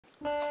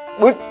นาย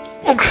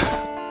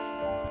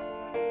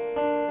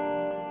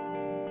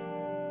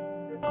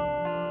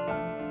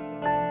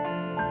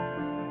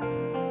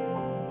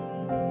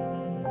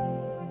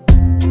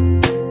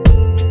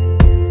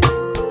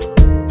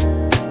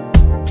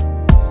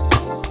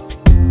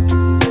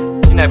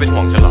เป็นห่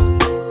วงฉันเหรอ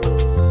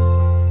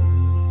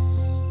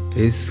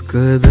इस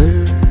कदर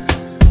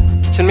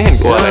ฉันไม่เห็น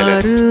กลัวอะไรเลย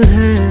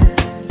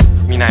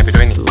มีนายไปด้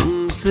วยนี่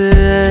तुमसे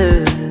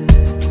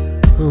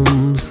हम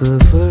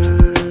सफर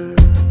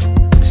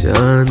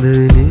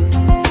चांदनी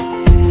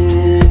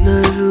न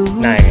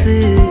रूह से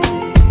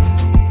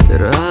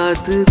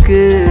रात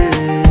के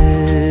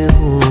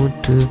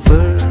होठ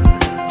पर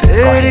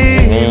तेरी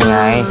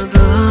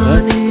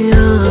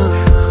नादानियाँ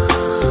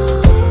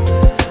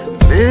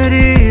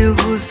मेरी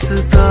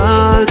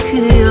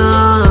गुस्ताखियाँ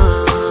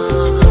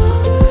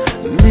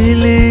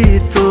मिली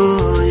तो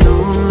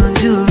यूं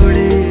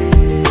जुड़ी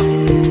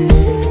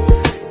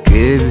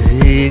के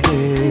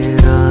भीगे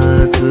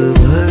रात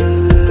भर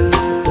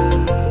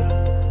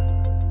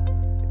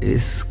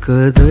इस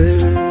कदर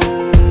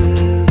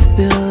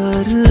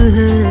प्यार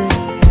है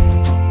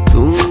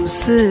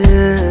तुमसे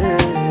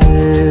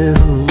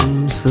हम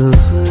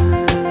सफर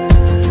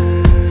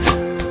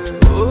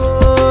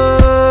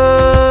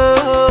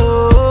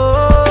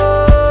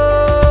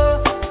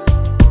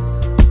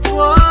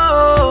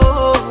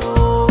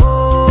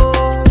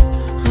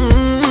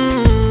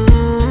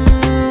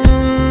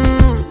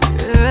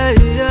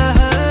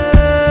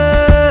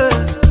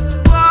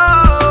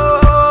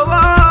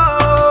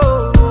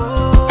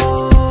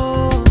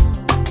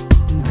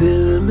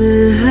दिल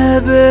में है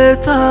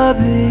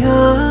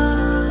बेताबियां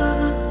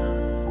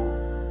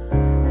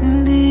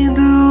नींद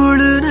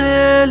उड़ने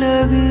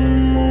लगी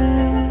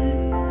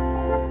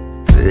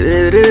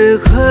तेरे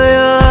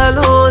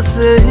ख्यालों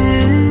से ही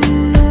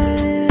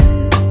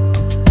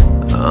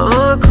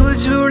आँख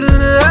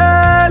जुड़ने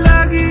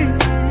लगी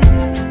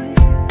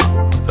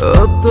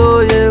अब तो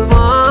ये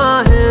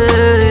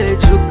बाहें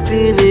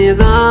झुकती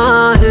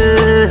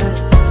निगाहें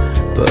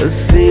बस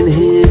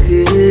इन्हीं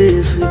की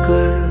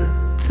फिक्र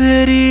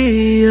तेरी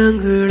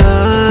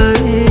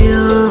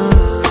अंगड़ाइयाँ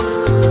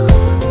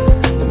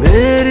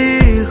मेरी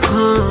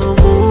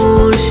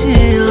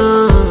खामोशियाँ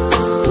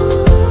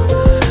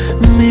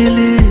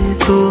मिली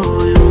तो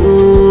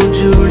यूं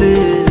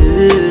जुड़े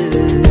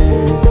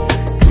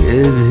के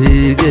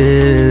भीगे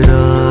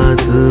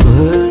रात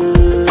भर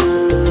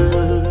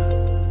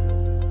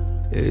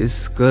इस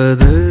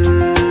कदर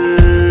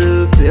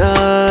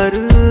प्यार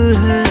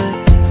है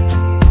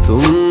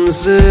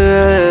तुमसे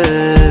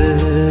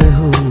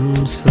हम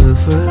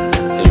सफर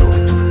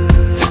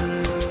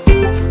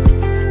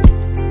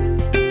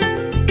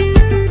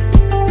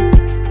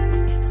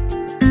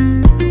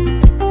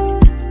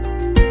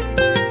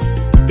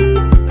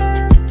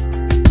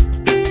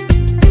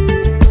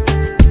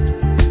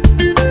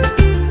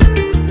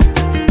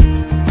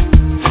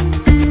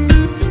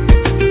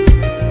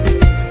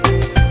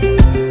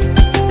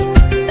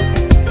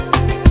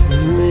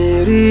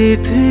मेरी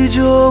थी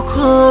जो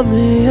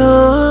खामियां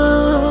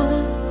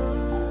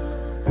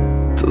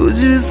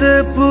तुझसे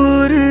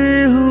पूरी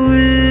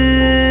हुई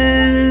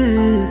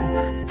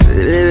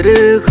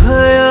तेरे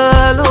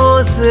ख्यालों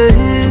से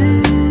ही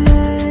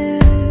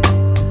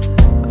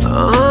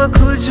आँख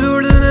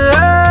जुड़ने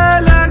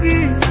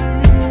लगी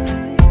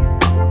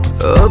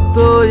अब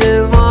तो ये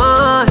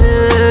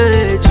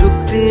बाहें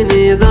झुकती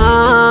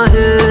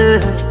निगाहें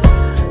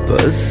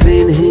बस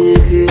इन्हीं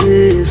की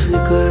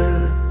फिक्र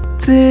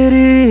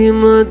तेरी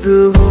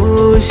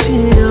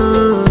मदहोशियाँ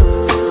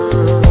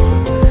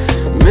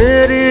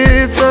मेरी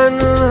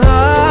तन्हाइयाँ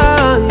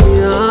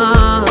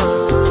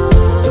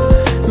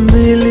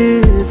मिली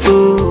तो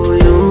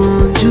यूं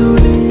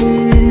जुड़ी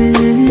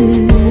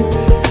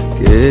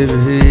के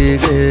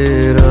भीगे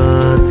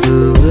रात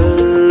भर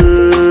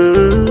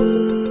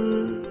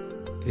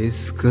इस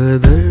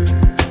कदर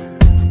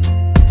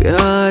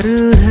प्यार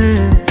है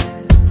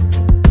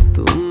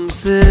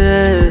तुमसे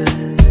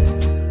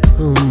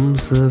हम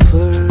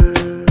सफर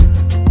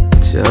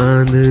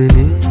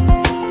चांदनी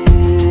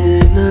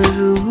न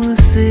रूह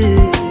से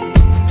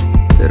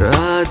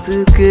रात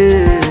के